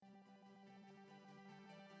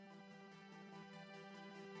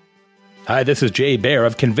Hi, this is Jay Baer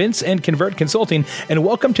of Convince and Convert Consulting, and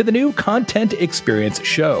welcome to the new Content Experience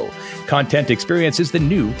Show. Content Experience is the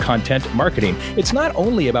new content marketing. It's not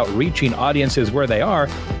only about reaching audiences where they are,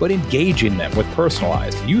 but engaging them with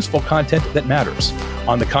personalized, useful content that matters.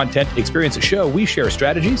 On the Content Experience Show, we share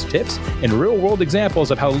strategies, tips, and real-world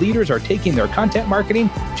examples of how leaders are taking their content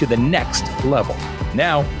marketing to the next level.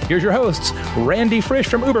 Now, here's your hosts, Randy Frisch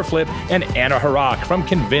from Uberflip and Anna Harak from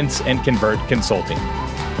Convince and Convert Consulting.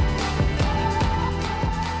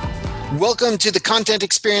 Welcome to the Content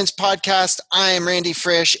Experience Podcast. I am Randy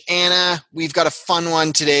Frisch. Anna, we've got a fun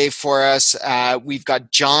one today for us. We've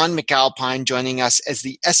got John McAlpine joining us as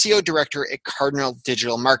the SEO Director at Cardinal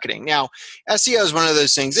Digital Marketing. Now, SEO is one of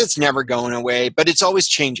those things, it's never going away, but it's always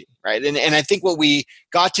changing, right? And I think what we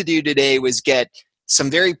got to do today was get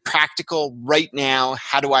some very practical, right now,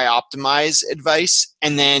 how do I optimize advice,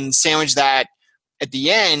 and then sandwich that at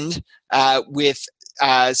the end with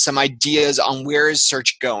some ideas on where is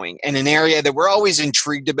search going, and an area that we're always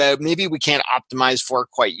intrigued about. Maybe we can't optimize for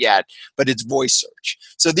quite yet, but it's voice search.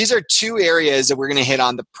 So these are two areas that we're going to hit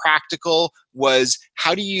on. The practical was,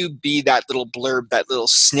 how do you be that little blurb, that little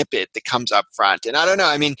snippet that comes up front? And I don't know,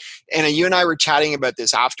 I mean, Anna, you and I were chatting about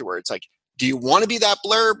this afterwards. Like, do you want to be that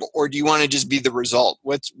blurb, or do you want to just be the result?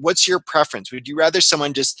 What's your preference? Would you rather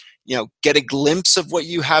someone just, get a glimpse of what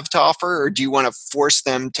you have to offer, or do you want to force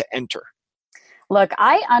them to enter? Look,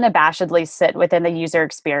 I unabashedly sit within the user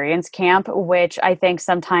experience camp, which I think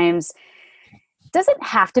sometimes doesn't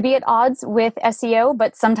have to be at odds with SEO,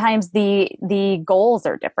 but sometimes the goals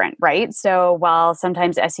are different, right? So while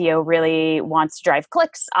sometimes SEO really wants to drive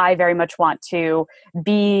clicks, I very much want to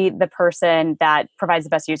be the person that provides the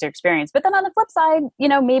best user experience. But then on the flip side,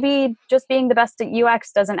 maybe just being the best at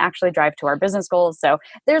UX doesn't actually drive to our business goals. So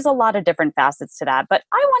there's a lot of different facets to that. But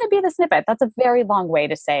I want to be the snippet. That's a very long way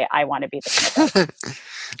to say I want to be the snippet.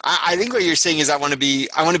 I think what you're saying is I want to be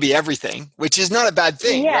everything, which is not a bad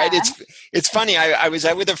thing, yeah. Right? It's funny. I was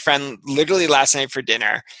out with a friend literally last night for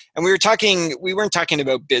dinner, and we weren't talking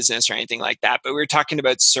about business or anything like that, but we were talking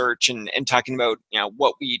about search and talking about,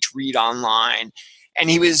 what we each read online. And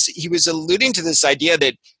he was alluding to this idea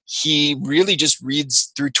that he really just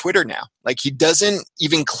reads through Twitter now. Like, he doesn't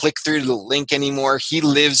even click through the link anymore. He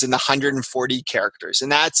lives in the 140 characters,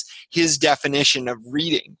 and that's his definition of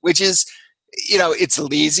reading, which is, it's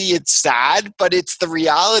lazy, it's sad, but it's the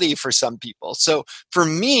reality for some people. So for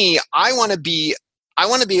me, I want to be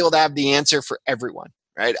able to have the answer for everyone,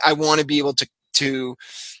 right? I want to be able to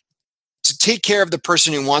take care of the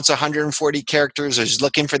person who wants 140 characters or is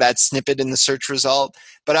looking for that snippet in the search result.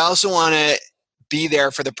 But I also want to be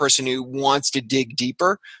there for the person who wants to dig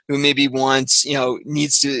deeper, who maybe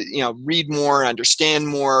needs to, read more, understand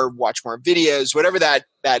more, watch more videos, whatever that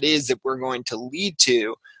is that we're going to lead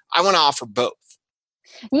to. I want to offer both.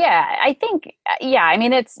 Yeah, I think, I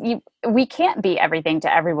mean, we can't be everything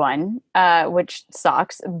to everyone, which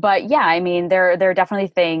sucks. But yeah, I mean, there are definitely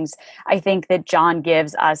things I think that John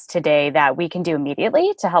gives us today that we can do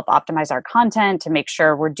immediately to help optimize our content, to make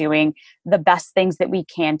sure we're doing the best things that we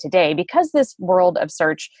can today. Because this world of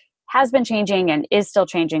search has been changing and is still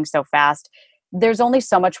changing so fast, there's only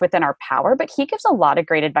so much within our power. But he gives a lot of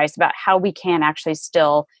great advice about how we can actually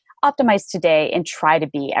still optimize today and try to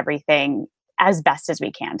be everything as best as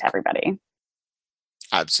we can to everybody.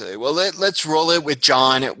 Absolutely. Well, let's roll it with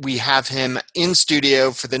John. We have him in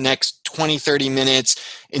studio for the next 20, 30 minutes.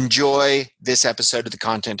 Enjoy this episode of the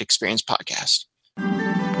Content Experience Podcast.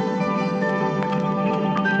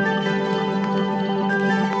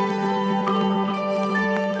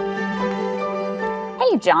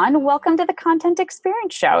 Hey, John, welcome to the Content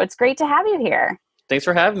Experience Show. It's great to have you here. Thanks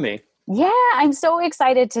for having me. Yeah, I'm so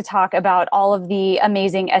excited to talk about all of the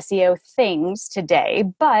amazing SEO things today.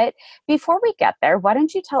 But before we get there, why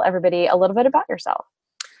don't you tell everybody a little bit about yourself?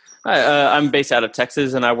 Hi, I'm based out of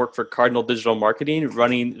Texas, and I work for Cardinal Digital Marketing,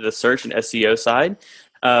 running the search and SEO side.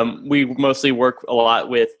 We mostly work a lot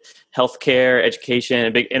with healthcare, education,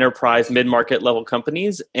 and big enterprise, mid-market level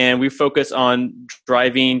companies, and we focus on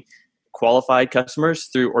driving qualified customers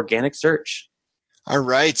through organic search. All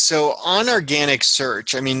right. So on organic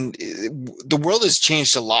search, I mean, the world has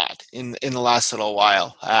changed a lot in the last little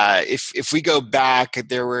while. If we go back,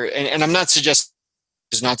 there were, and I'm not suggesting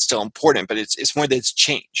it's not still important, but it's more that it's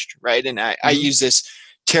changed, right? And I use this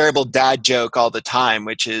terrible dad joke all the time,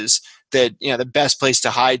 which is that, the best place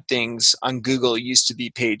to hide things on Google used to be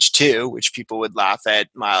page 2, which people would laugh at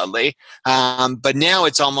mildly. But now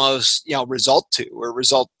it's almost, result 2 or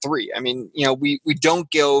result 3. I mean, we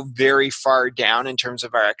don't go very far down in terms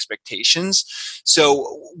of our expectations.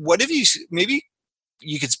 So what have you, maybe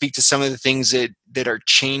you could speak to some of the things that are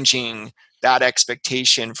changing that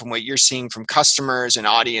expectation from what you're seeing from customers and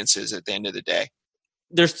audiences at the end of the day.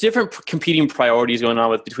 There's different competing priorities going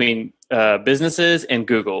on between businesses and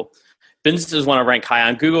Google. Businesses want to rank high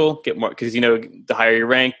on Google, get more, because the higher you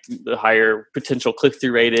rank, the higher potential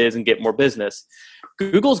click-through rate is, and get more business.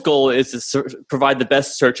 Google's goal is to provide the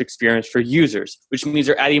best search experience for users, which means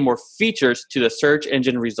they're adding more features to the search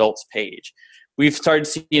engine results page. We've started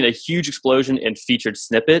seeing a huge explosion in featured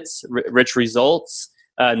snippets, rich results.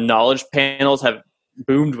 Knowledge panels have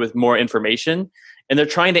boomed with more information, and they're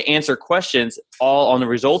trying to answer questions all on the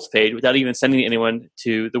results page without even sending anyone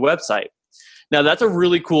to the website. Now, that's a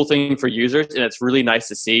really cool thing for users, and it's really nice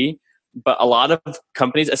to see. But a lot of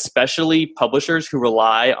companies, especially publishers who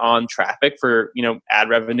rely on traffic for ad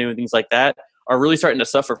revenue and things like that, are really starting to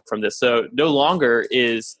suffer from this. So no longer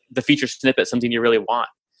is the feature snippet something you really want,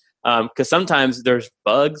 because sometimes there's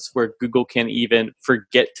bugs where Google can even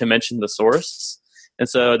forget to mention the source, and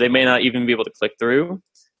so they may not even be able to click through.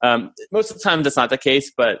 Most of the time, that's not the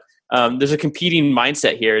case, but there's a competing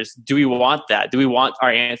mindset here. Is, do we want that? Do we want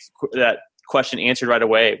our that question answered right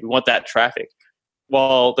away? We want that traffic.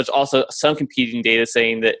 Well, there's also some competing data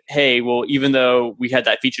saying that, hey, well, even though we had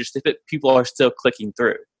that feature snippet, people are still clicking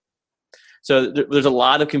through. So there's a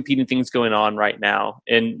lot of competing things going on right now,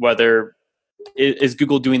 and whether is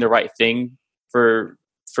Google doing the right thing for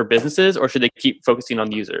businesses, or should they keep focusing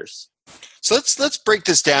on users? So let's break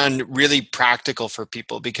this down really practical for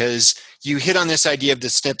people, because you hit on this idea of the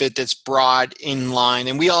snippet that's broad, in line,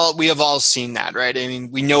 and we have all seen that, right? I mean,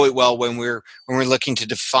 we know it well when we're looking to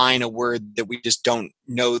define a word that we just don't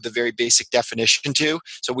know the very basic definition to.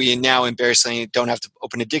 So we now embarrassingly don't have to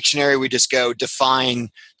open a dictionary. We just go define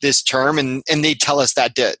this term, and they tell us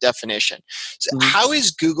that definition. So how is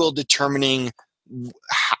Google determining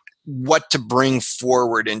what to bring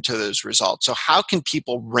forward into those results? So how can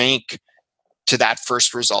people rank to that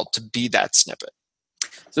first result to be that snippet?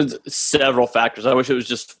 So several factors. I wish it was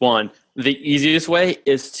just one. The easiest way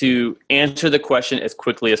is to answer the question as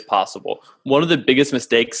quickly as possible. One of the biggest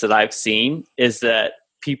mistakes that I've seen is that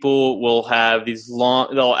people will have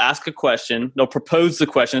they'll ask a question, they'll propose the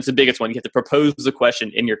question. It's the biggest one. You have to propose the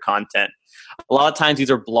question in your content. A lot of times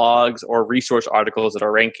these are blogs or resource articles that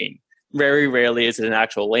are ranking. Very rarely is it an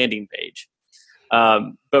actual landing page.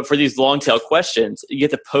 But for these long tail questions, you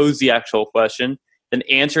have to pose the actual question, then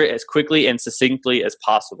answer it as quickly and succinctly as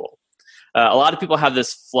possible. A lot of people have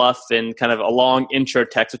this fluff and kind of a long intro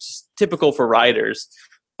text, which is typical for writers,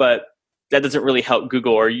 but that doesn't really help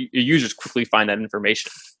Google or your users quickly find that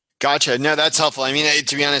information. Gotcha. No, that's helpful. I mean,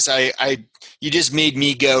 to be honest, you just made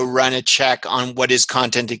me go run a check on what is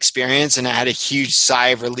content experience, and I had a huge sigh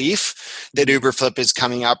of relief that Uberflip is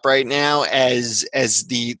coming up right now as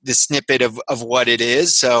the snippet of what it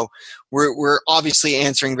is. So we're obviously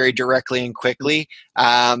answering very directly and quickly.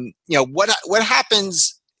 What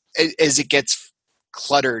happens as it gets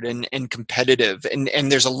cluttered and competitive,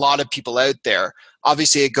 and there's a lot of people out there.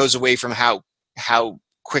 Obviously, it goes away from how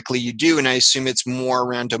quickly you do, and I assume it's more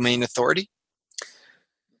around domain authority.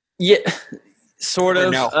 Yeah, sort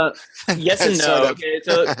of. No. Yes and no. Sort of. Okay,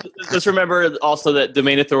 so just remember also that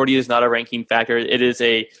domain authority is not a ranking factor. It is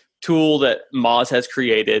a tool that Moz has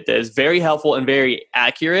created that is very helpful and very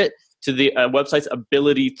accurate to the website's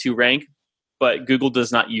ability to rank, but Google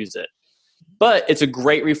does not use it. But it's a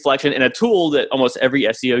great reflection and a tool that almost every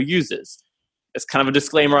SEO uses. It's kind of a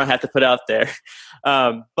disclaimer I have to put out there.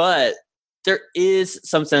 But there is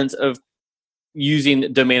some sense of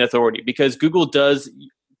using domain authority, because Google does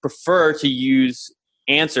prefer to use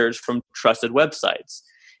answers from trusted websites.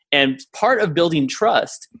 And part of building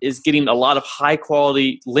trust is getting a lot of high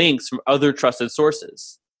quality links from other trusted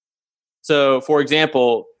sources. So, for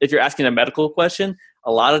example, if you're asking a medical question,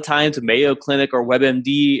 a lot of times Mayo Clinic or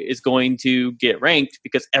WebMD is going to get ranked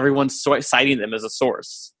because everyone's citing them as a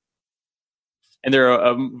source. And they're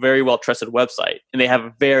a very well-trusted website, and they have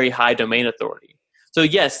a very high domain authority. So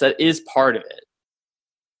yes, that is part of it.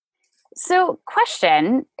 So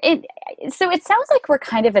question, so it sounds like we're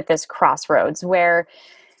kind of at this crossroads where,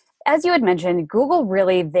 as you had mentioned, Google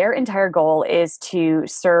really, their entire goal is to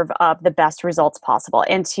serve up the best results possible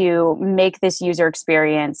and to make this user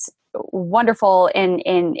experience wonderful and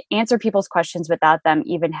answer people's questions without them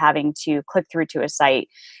even having to click through to a site.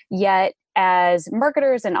 Yet, as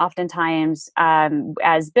marketers and oftentimes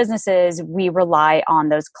as businesses, we rely on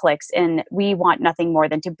those clicks, and we want nothing more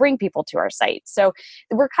than to bring people to our site. So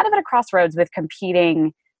we're kind of at a crossroads with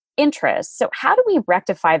competing interests. So how do we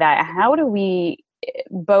rectify that? How do we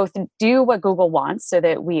both do what Google wants so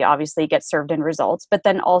that we obviously get served in results, but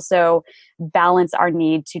then also balance our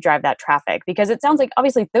need to drive that traffic? Because it sounds like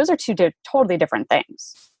obviously those are two totally different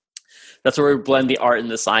things. That's where we blend the art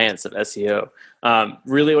and the science of SEO.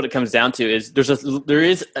 Really what it comes down to is there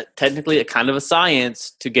is technically a kind of a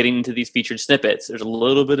science to getting into these featured snippets. There's a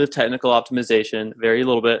little bit of technical optimization, very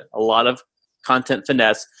little bit, a lot of content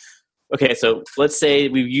finesse. Okay, so let's say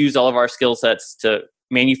we've used all of our skill sets to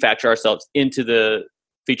manufacture ourselves into the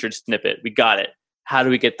featured snippet. We got it. How do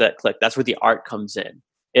we get that click? That's where the art comes in.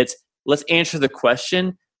 It's let's answer the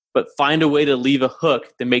question, but find a way to leave a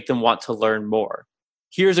hook to make them want to learn more.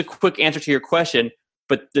 Here's a quick answer to your question,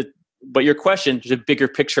 but your question, there's a bigger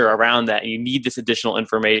picture around that, and you need this additional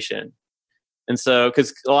information. And so,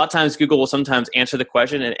 because a lot of times Google will sometimes answer the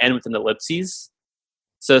question and end with an ellipses.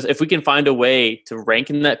 So if we can find a way to rank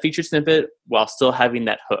in that featured snippet while still having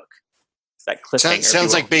that hook, that cliffhanger.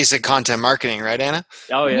 Sounds like basic content marketing, right, Anna?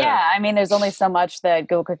 Oh, yeah. Yeah, I mean, there's only so much that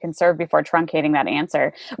Google could conserve before truncating that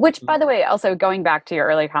answer. Which, by the way, also going back to your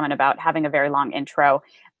earlier comment about having a very long intro,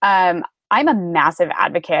 I'm a massive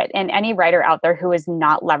advocate, and any writer out there who is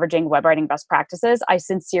not leveraging web writing best practices, I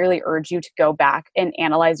sincerely urge you to go back and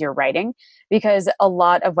analyze your writing, because a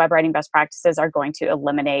lot of web writing best practices are going to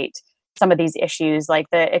eliminate some of these issues, like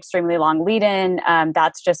the extremely long lead-in.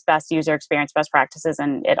 That's just best user experience best practices,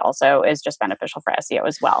 and it also is just beneficial for SEO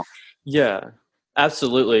as well. Yeah,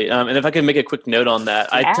 absolutely. And if I can make a quick note on that,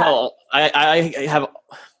 Yeah. I have,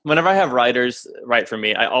 whenever I have writers write for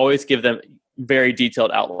me, I always give them very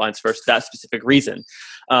detailed outlines for that specific reason.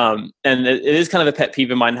 And it is kind of a pet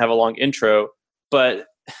peeve of mine to have a long intro, but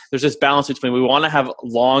there's this balance between we want to have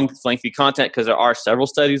long, lengthy content because there are several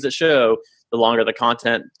studies that show the longer the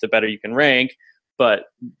content, the better you can rank, but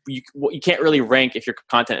you can't really rank if your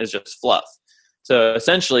content is just fluff. So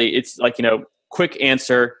essentially it's like, quick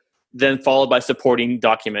answer, then followed by supporting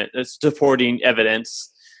document, supporting evidence.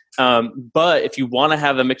 But if you want to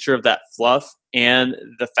have a mixture of that fluff and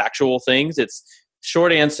the factual things, it's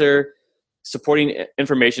short answer, supporting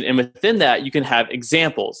information. And within that, you can have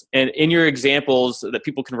examples. And in your examples that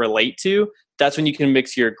people can relate to, that's when you can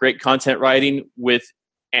mix your great content writing with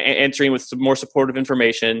answering with some more supportive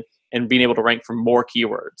information and being able to rank for more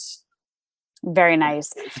keywords. Very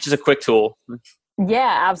nice. It's just a quick tool.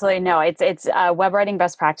 Yeah, absolutely. No, it's web writing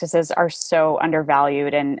best practices are so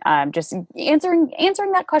undervalued, and just answering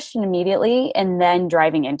that question immediately and then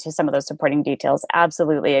driving into some of those supporting details.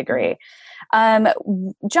 Absolutely agree. John, I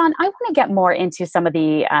want to get more into some of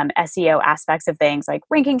the SEO aspects of things like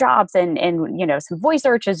ranking jobs and some voice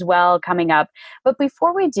search as well coming up. But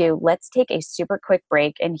before we do, let's take a super quick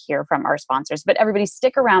break and hear from our sponsors. But everybody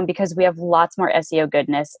stick around because we have lots more SEO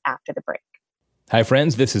goodness after the break. Hi,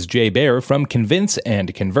 friends. This is Jay Baer from Convince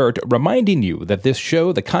and Convert, reminding you that this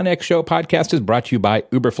show, the CONEX Show podcast, is brought to you by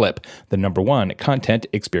Uberflip, the #1 content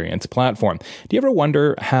experience platform. Do you ever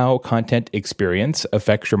wonder how content experience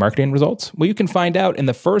affects your marketing results? Well, you can find out in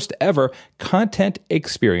the first ever Content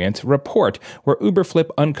Experience Report, where Uberflip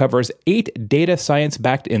uncovers 8 data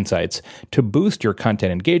science-backed insights to boost your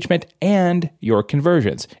content engagement and your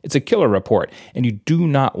conversions. It's a killer report, and you do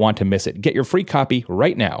not want to miss it. Get your free copy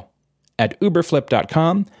right now at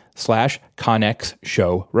uberflip.com/CONEX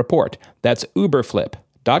show report. That's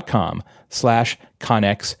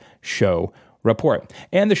uberflip.com/CONEX show report.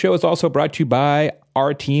 And the show is also brought to you by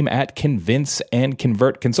our team at Convince and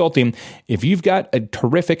Convert Consulting. If you've got a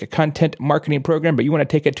terrific content marketing program, but you want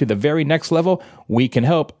to take it to the very next level, we can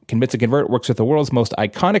help. Convince and Convert works with the world's most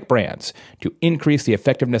iconic brands to increase the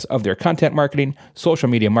effectiveness of their content marketing, social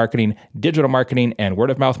media marketing, digital marketing, and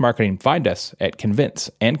word-of-mouth marketing. Find us at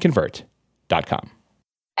convinceandconvert.com.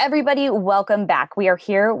 Everybody, welcome back. We are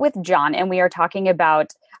here with John, and we are talking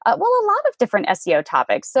about a lot of different SEO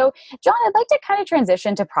topics. So, John, I'd like to kind of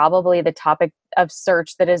transition to probably the topic of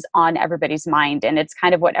search that is on everybody's mind, and it's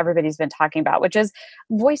kind of what everybody's been talking about, which is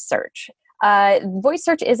voice search. Voice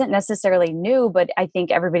search isn't necessarily new, but I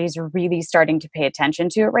think everybody's really starting to pay attention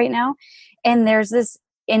to it right now. And there's this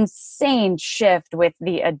insane shift with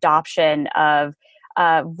the adoption of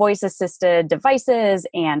voice-assisted devices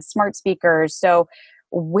and smart speakers. So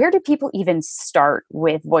where do people even start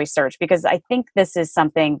with voice search? Because I think this is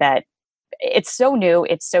something that it's so new,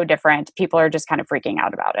 it's so different. People are just kind of freaking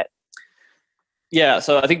out about it. Yeah,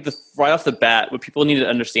 so I think right off the bat, what people need to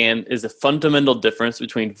understand is the fundamental difference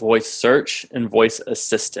between voice search and voice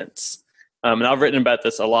assistance. And I've written about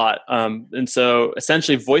this a lot. And so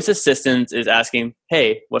essentially voice assistance is asking,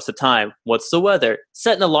 hey, what's the time? What's the weather?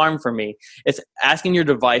 Set an alarm for me. It's asking your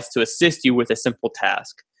device to assist you with a simple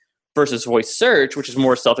task. Versus voice search, which is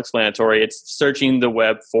more self-explanatory. It's searching the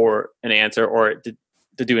web for an answer or to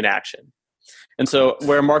do an action. And so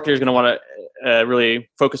where marketers are going to want to really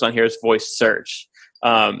focus on here is voice search.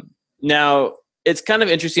 Now, it's kind of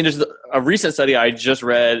interesting. There's a recent study I just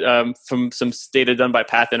read from some data done by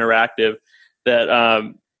Path Interactive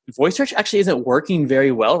that voice search actually isn't working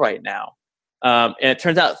very well right now. And it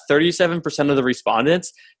turns out 37% of the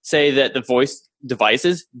respondents say that the voice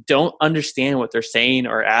devices don't understand what they're saying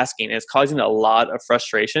or asking. And it's causing a lot of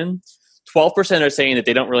frustration. 12% are saying that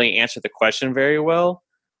they don't really answer the question very well.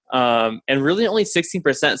 And really only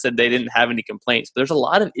 16% said they didn't have any complaints. But there's a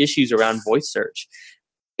lot of issues around voice search.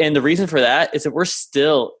 And the reason for that is that we're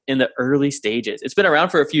still in the early stages. It's been around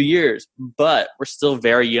for a few years, but we're still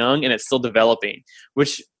very young and it's still developing,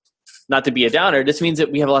 which, not to be a downer, this means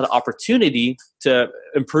that we have a lot of opportunity to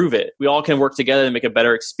improve it. We all can work together to make a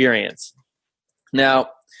better experience. Now,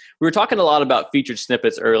 we were talking a lot about featured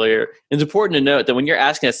snippets earlier. It's important to note that when you're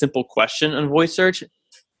asking a simple question on voice search,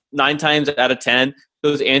 9 times out of 10,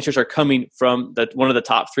 those answers are coming from one of the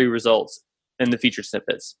top 3 results in the featured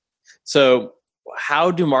snippets. So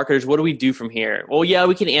how do marketers, what do we do from here? Well, yeah,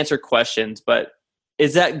 we can answer questions, but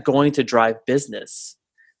is that going to drive business?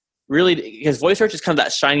 Really, because voice search is kind of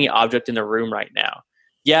that shiny object in the room right now.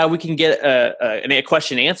 Yeah, we can get a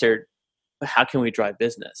question answered, but how can we drive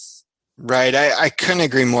business? Right. I couldn't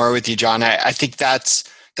agree more with you, John. I think that's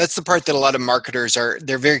the part that a lot of marketers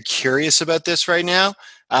they're very curious about this right now.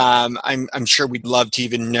 I'm sure we'd love to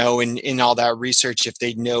even know in all that research if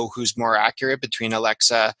they know who's more accurate between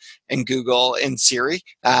Alexa and Google and Siri.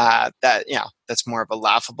 That's more of a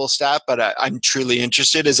laughable stat, but I'm truly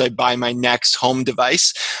interested as I buy my next home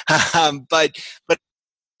device. But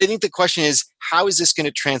I think the question is, how is this going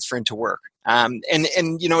to transfer into work? And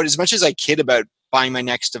you know, as much as I kid about buying my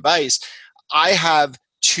next device, I have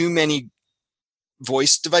too many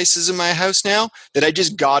voice devices in my house now that I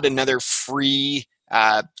just got another free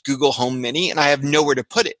Google Home Mini, and I have nowhere to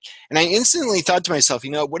put it. And I instantly thought to myself,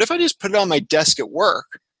 you know, what if I just put it on my desk at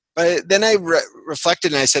work? But then I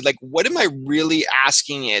reflected and I said, like, what am I really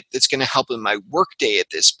asking it that's going to help in my work day at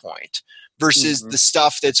this point versus the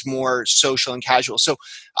stuff that's more social and casual? So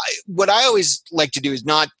what I always like to do is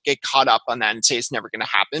not get caught up on that and say it's never going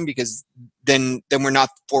to happen, because then we're not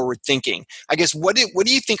forward thinking. I guess, what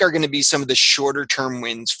do you think are going to be some of the shorter term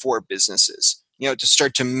wins for businesses, you know, to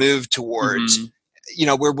start to move towards you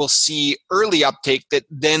know, where we'll see early uptake that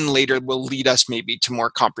then later will lead us maybe to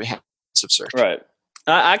more comprehensive search? Right.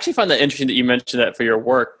 I actually find that interesting that you mentioned that for your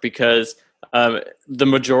work, because the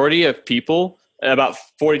majority of people, about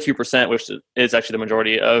 42%, which is actually the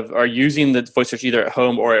majority are using the voice search either at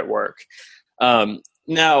home or at work.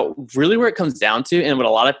 Now, really where it comes down to, and what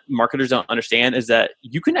a lot of marketers don't understand, is that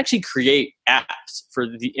you can actually create apps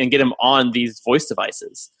and get them on these voice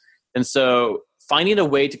devices. And so finding a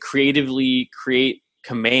way to creatively create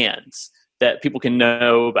commands that people can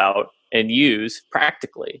know about and use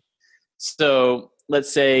practically. So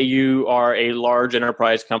let's say you are a large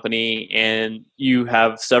enterprise company and you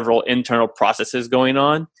have several internal processes going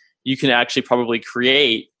on. You can actually probably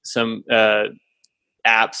create some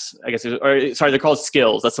apps, I guess, they're called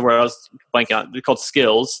skills. That's the word I was blanking on. They're called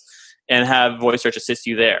skills, and have voice search assist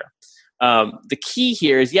you there. The key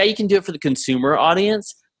here is, yeah, you can do it for the consumer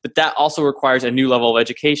audience, but that also requires a new level of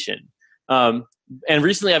education. And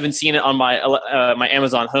recently I've been seeing it on my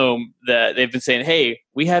Amazon Home that they've been saying, hey,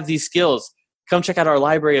 we have these skills. Come check out our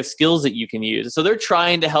library of skills that you can use. So they're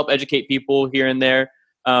trying to help educate people here and there.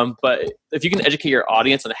 But if you can educate your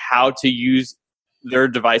audience on how to use their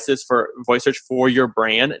devices for voice search for your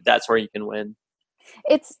brand, that's where you can win.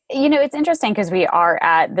 It's interesting because we are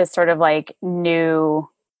at this sort of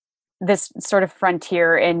this sort of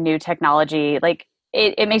frontier in new technology. Like,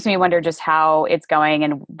 it makes me wonder just how it's going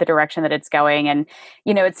and the direction that it's going. And,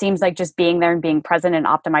 you know, it seems like just being there and being present and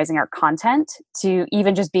optimizing our content to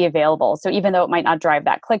even just be available. So even though it might not drive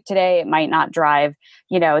that click today, it might not drive,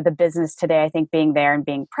 you know, the business today, I think being there and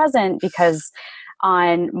being present, because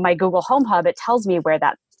on my Google Home Hub, it tells me where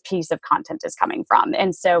that piece of content is coming from.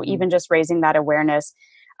 And so even just raising that awareness.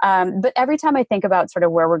 But every time I think about sort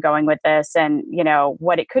of where we're going with this and, you know,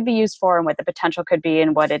 what it could be used for and what the potential could be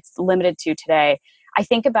and what it's limited to today, I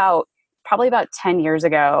think about probably about 10 years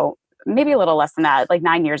ago, maybe a little less than that, like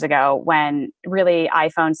 9 years ago, when really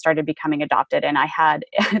iPhones started becoming adopted. And I had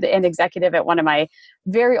an executive at one of my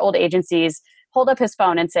very old agencies hold up his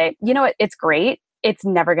phone and say, you know what, it's great. It's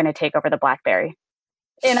never going to take over the BlackBerry.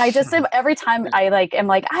 And I just, every time am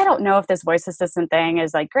like, I don't know if this voice assistant thing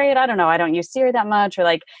is like great. I don't know. I don't use Siri that much, or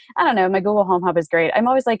like, I don't know, my Google Home Hub is great. I'm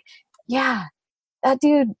always like, yeah, that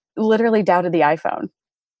dude literally doubted the iPhone.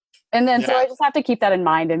 And then, so I just have to keep that in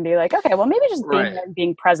mind and be like, okay, well, maybe just being there and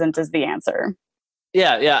being present is the answer.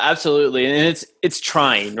 Yeah, absolutely. And it's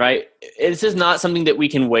trying, right? It's just not something that we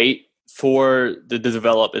can wait for the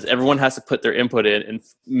developers. Everyone has to put their input in and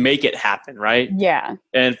make it happen, right? Yeah.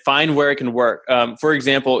 And find where it can work. For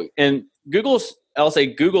example, and I'll say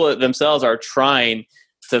Google themselves are trying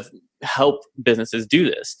to help businesses do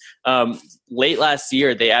this. Late last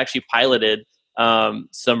year, they actually piloted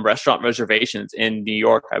some restaurant reservations in New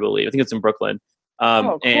York, I believe. I think it's in Brooklyn.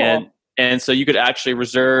 Cool. And so you could actually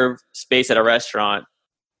reserve space at a restaurant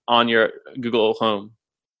on your Google Home.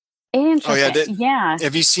 Interesting. Yeah.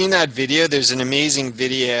 Have you seen that video? There's an amazing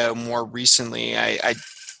video more recently, I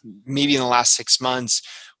maybe in the last 6 months,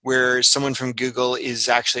 where someone from Google is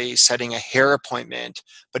actually setting a hair appointment,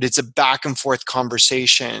 but it's a back and forth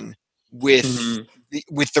conversation with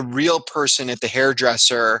the real person at the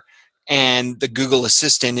hairdresser, and the Google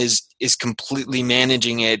Assistant is completely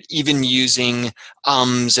managing it, even using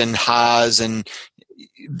ums and has and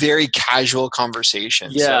very casual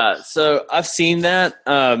conversations. Yeah, so I've seen that,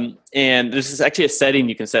 and this is actually a setting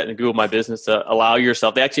you can set in Google My Business to allow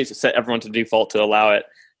yourself. They actually set everyone to default to allow it,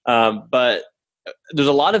 but there's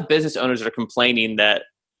a lot of business owners that are complaining that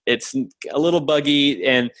it's a little buggy,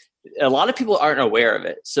 and a lot of people aren't aware of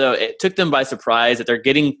it. So it took them by surprise that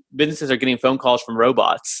businesses are getting phone calls from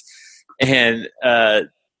robots, and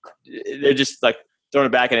they're just like throwing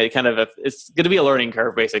it back, and it's going to be a learning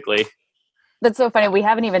curve, basically. That's so funny. We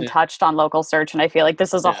haven't even touched on local search, and I feel like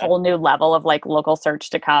this is a whole new level of like local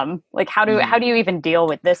search to come. Like, how do you even deal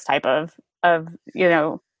with this type of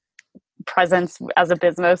presence as a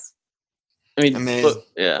business? I mean,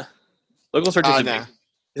 local search is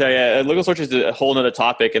local search is a whole nother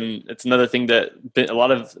topic, and it's another thing that a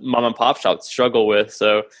lot of mom and pop shops struggle with.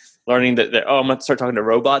 So learning that I'm going to start talking to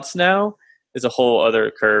robots now is a whole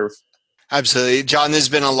other curve. Absolutely. John, this has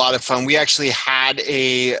been a lot of fun. We actually had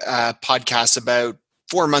a podcast about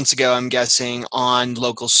 4 months ago, I'm guessing, on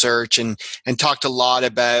local search and talked a lot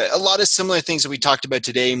about a lot of similar things that we talked about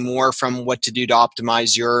today, more from what to do to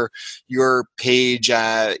optimize your page,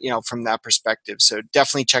 from that perspective. So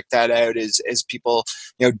definitely check that out as people,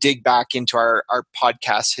 dig back into our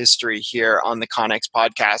podcast history here on the CONEX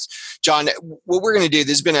podcast. John, what we're going to do,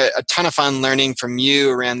 there's been a ton of fun learning from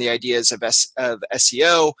you around the ideas of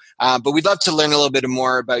SEO, but we'd love to learn a little bit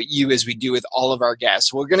more about you as we do with all of our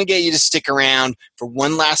guests. We're going to get you to stick around for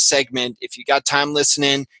one last segment. If you got time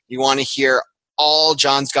listening, you want to hear all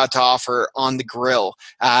John's got to offer on the grill.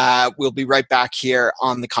 We'll be right back here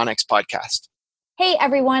on the CONEX podcast. Hey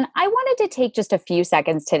everyone, I wanted to take just a few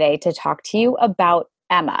seconds today to talk to you about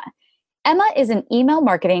Emma. Emma is an email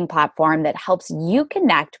marketing platform that helps you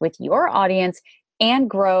connect with your audience and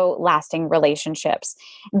grow lasting relationships.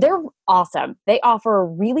 They're awesome. They offer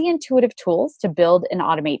really intuitive tools to build and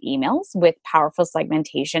automate emails with powerful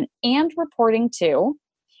segmentation and reporting too.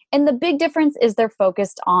 And the big difference is they're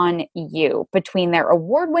focused on you. Between their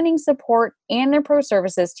award-winning support and their pro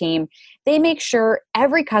services team, they make sure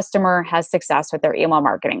every customer has success with their email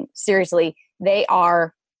marketing. Seriously, they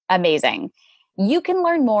are amazing. You can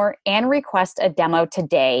learn more and request a demo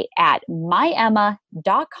today at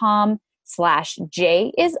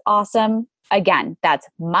myemma.com/J-is-awesome. Again, that's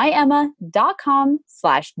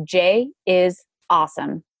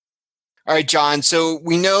myemma.com/J-is-awesome. All right, John. So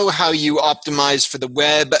we know how you optimize for the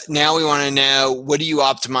web. Now we want to know, what do you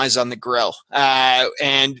optimize on the grill?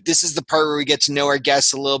 And this is the part where we get to know our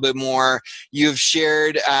guests a little bit more. You've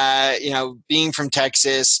shared, being from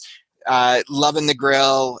Texas, loving the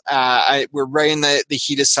grill. We're right in the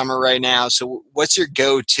heat of summer right now. So what's your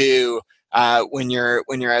go-to when you're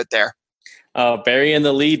out there? Barry in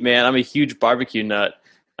the lead, man. I'm a huge barbecue nut.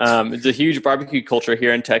 It's a huge barbecue culture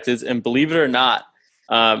here in Texas, and believe it or not,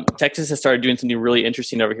 Texas has started doing something really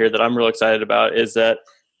interesting over here that I'm real excited about. Is that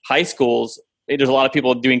high schools? There's a lot of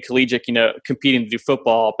people doing collegiate, competing to do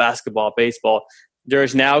football, basketball, baseball. There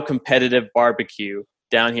is now competitive barbecue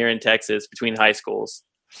down here in Texas between high schools.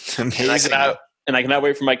 Amazing. And I cannot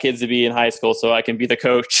wait for my kids to be in high school so I can be the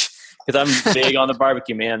coach, because I'm big on the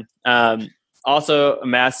barbecue, man. Also a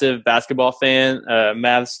massive basketball fan,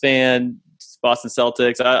 Mavs fan, Boston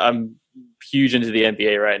Celtics. I'm huge into the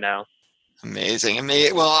NBA right now. Amazing.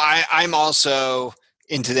 Well, I'm also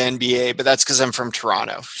into the NBA, but that's because I'm from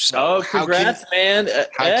Toronto. So congrats, man.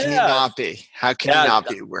 How can you not be? How can you not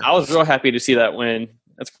be? I was real happy to see that win.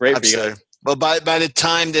 That's great for you guys. Well, by the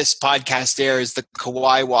time this podcast airs, the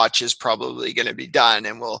Kawhi watch is probably going to be done,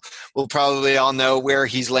 and we'll probably all know where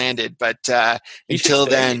he's landed. But until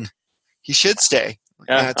then, he should stay.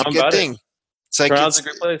 Yeah, that's a good thing. It's like Toronto's a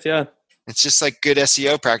great place. Yeah. It's just like good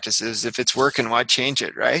SEO practices. If it's working, why change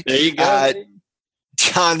it, right? There you go.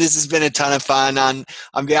 John, this has been a ton of fun. On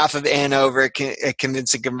behalf of Anna over at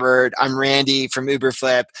Convince and Convert, I'm Randy from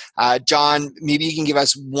Uberflip. John, maybe you can give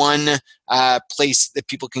us one place that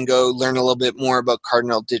people can go learn a little bit more about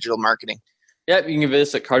Cardinal Digital Marketing. Yep, you can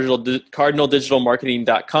visit us at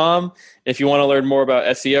cardinaldigitalmarketing.com. If you want to learn more about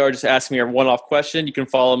SEO or just ask me a one-off question, you can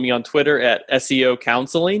follow me on Twitter at SEO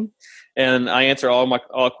Counseling, and I answer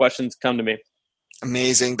all questions come to me.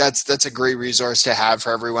 Amazing. That's a great resource to have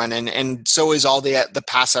for everyone. And so is all the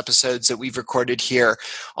past episodes that we've recorded here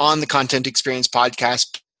on the Content Experience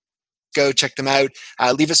Podcast. Go check them out.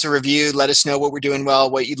 Leave us a review. Let us know what we're doing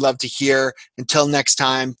well, what you'd love to hear. Until next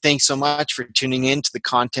time, thanks so much for tuning in to the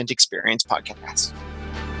Content Experience Podcast.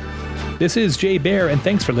 This is Jay Baer, and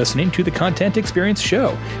thanks for listening to the Content Experience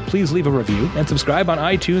Show. Please leave a review and subscribe on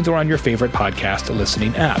iTunes or on your favorite podcast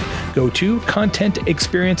listening app. Go to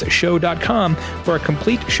contentexperienceshow.com for a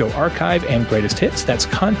complete show archive and greatest hits. That's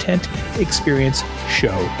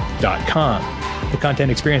contentexperienceshow.com. The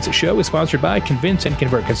Content Experience Show is sponsored by Convince and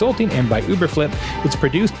Convert Consulting and by Uberflip. It's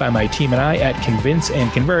produced by my team and I at Convince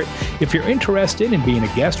and Convert. If you're interested in being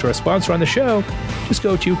a guest or a sponsor on the show, just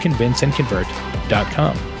go to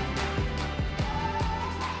convinceandconvert.com.